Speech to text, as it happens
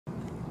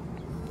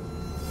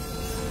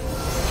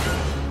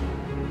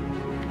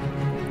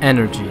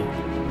Energy.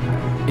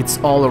 It's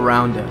all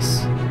around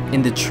us.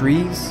 In the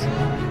trees,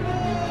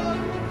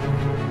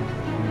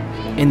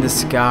 in the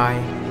sky,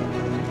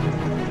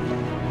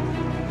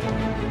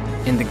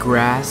 in the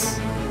grass,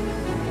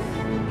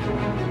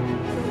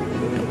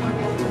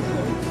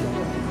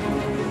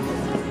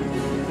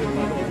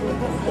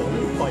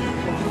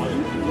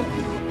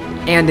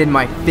 and in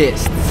my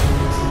fists.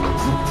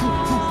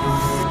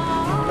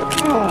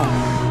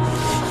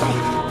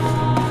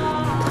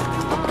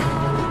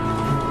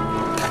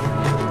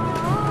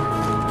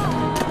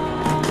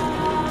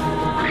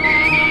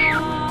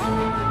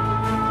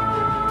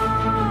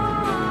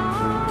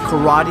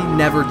 Karate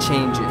never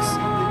changes.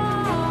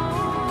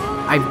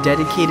 I've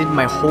dedicated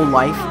my whole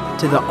life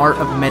to the art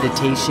of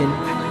meditation.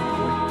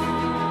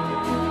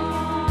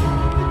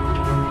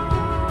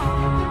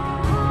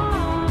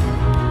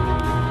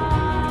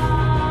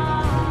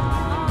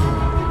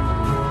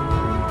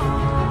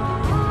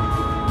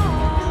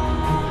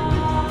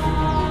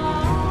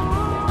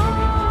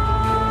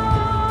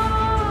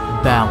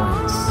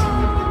 Balance.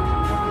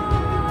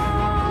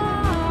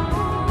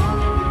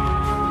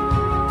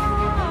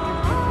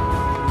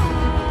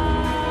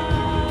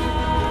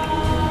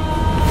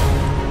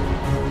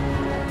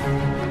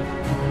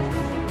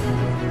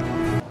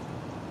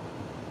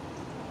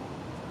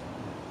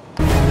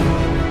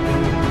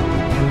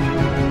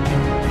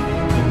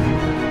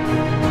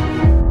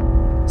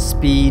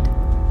 Speed.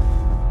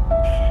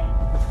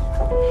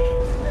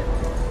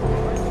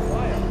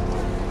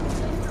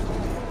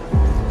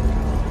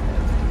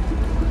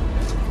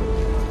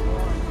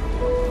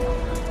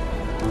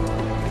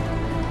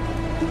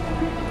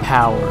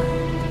 Power.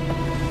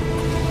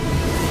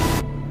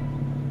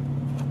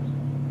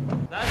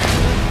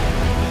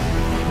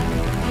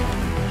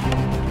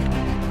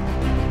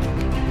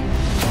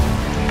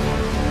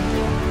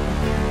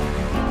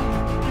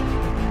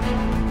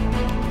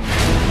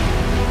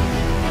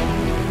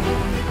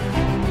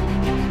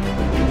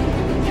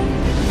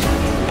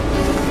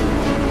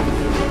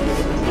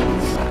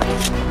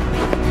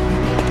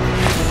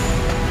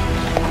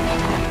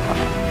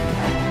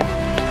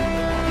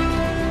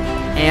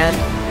 And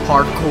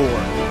hardcore.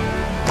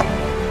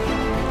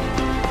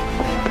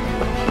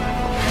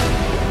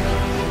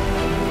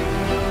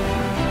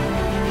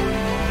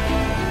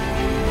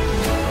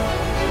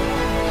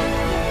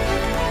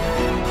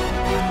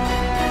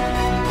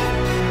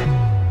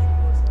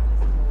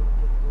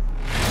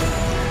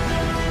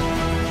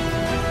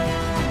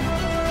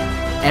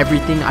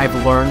 Everything I've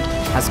learned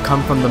has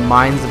come from the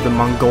minds of the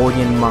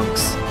Mongolian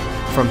monks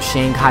from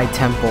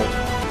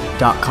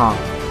ShanghaiTemple.com.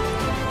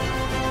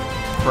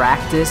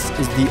 Practice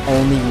is the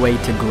only way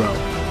to grow.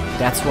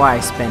 That's why I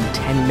spend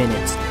 10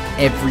 minutes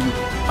every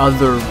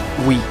other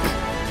week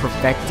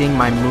perfecting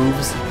my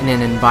moves in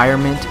an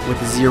environment with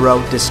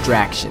zero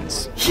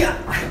distractions. Excuse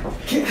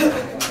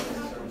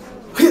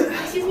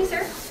me,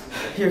 sir?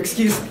 You're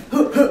excused.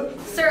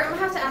 Sir, I'm gonna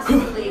have to ask you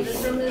to leave.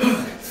 This room is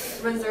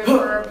reserved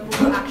for people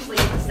who actually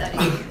study.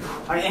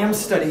 I am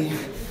studying.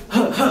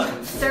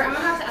 Sir, I'm gonna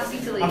have to ask you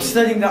to leave. I'm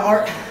studying the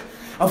art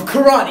of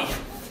karate.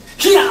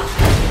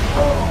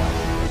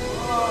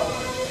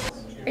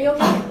 Are you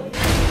okay?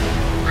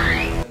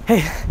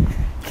 Hey,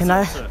 can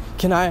I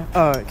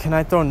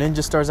throw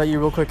ninja stars at you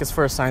real quick? It's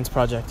for a science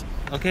project.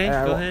 Okay,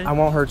 go ahead. I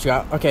won't hurt you.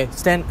 Okay,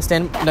 stand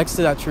next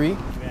to that tree.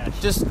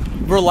 Just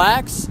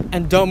relax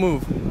and don't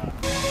move.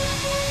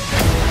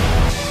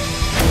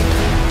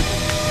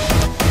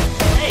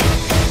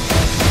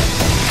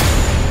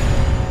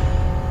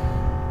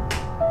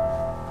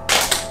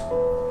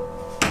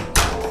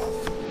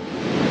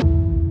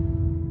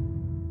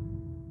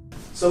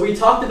 So we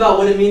talked about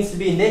what it means to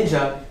be a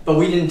ninja, but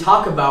we didn't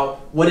talk about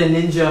what a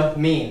ninja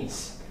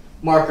means.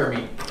 Marker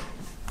me.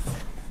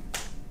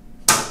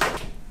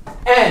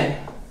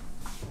 N-I-N-J-A.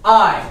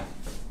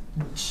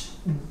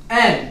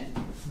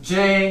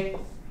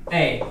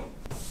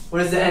 What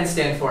does the N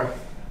stand for?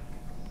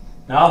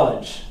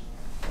 Knowledge.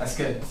 That's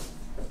good.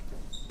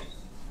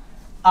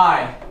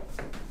 I.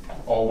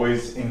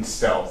 Always in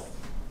stealth.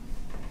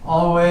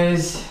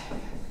 Always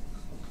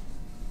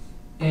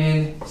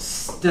in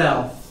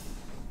stealth.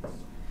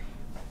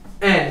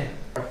 N.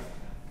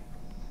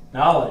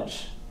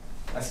 Knowledge.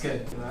 That's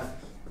good.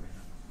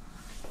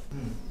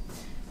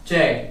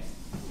 J.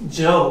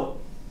 Joe.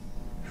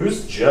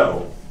 Who's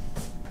Joe?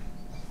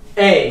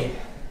 A.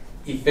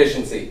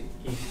 Efficiency.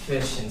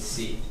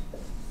 Efficiency.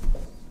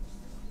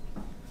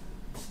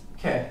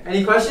 Okay,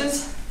 any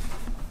questions?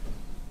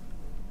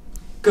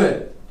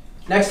 Good.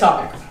 Next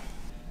topic.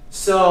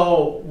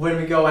 So, when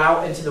we go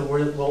out into the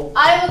world,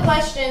 I have a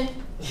question.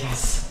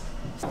 yes.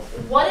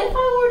 What if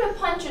I were to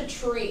punch a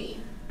tree?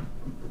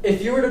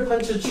 If you were to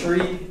punch a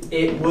tree,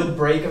 it would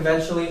break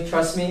eventually.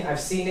 Trust me, I've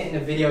seen it in a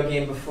video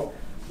game before.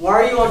 Why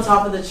are you on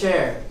top of the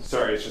chair?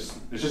 Sorry, it's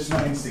just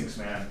my instincts,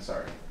 man.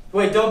 Sorry.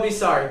 Wait, don't be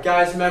sorry.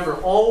 Guys,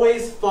 remember,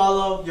 always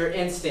follow your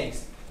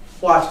instincts.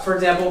 Watch, for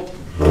example,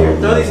 here,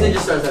 throw these ninja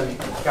stars at me.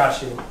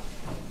 Got you.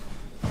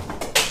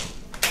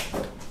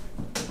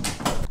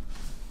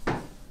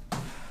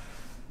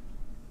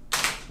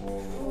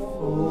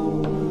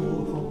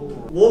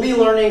 we'll be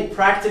learning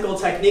practical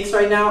techniques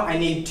right now. I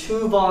need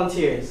 2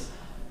 volunteers.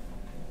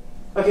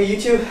 Okay, you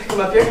two,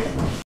 come up here.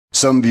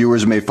 Some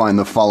viewers may find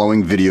the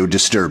following video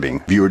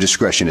disturbing. Viewer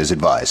discretion is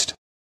advised.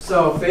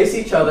 So face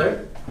each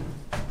other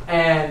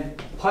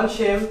and punch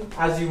him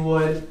as you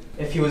would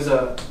if he was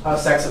a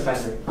sex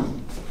offender.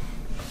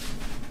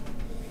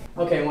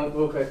 Okay,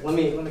 real quick. Let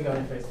me go in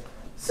your face.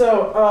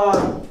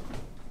 So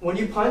when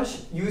you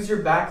punch, use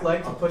your back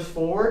leg to push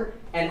forward,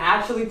 and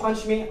actually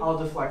punch me. I'll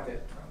deflect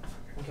it.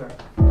 Okay.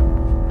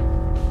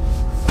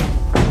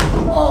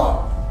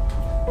 Oh.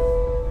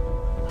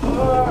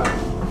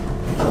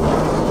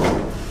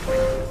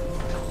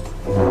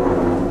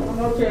 I'm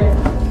okay.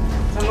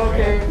 I'm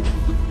okay.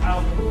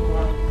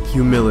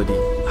 Humility,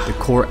 the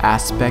core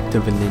aspect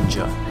of a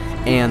ninja,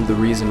 and the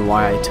reason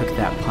why I took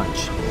that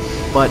punch.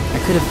 But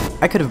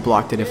I could have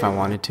blocked it if I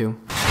wanted to.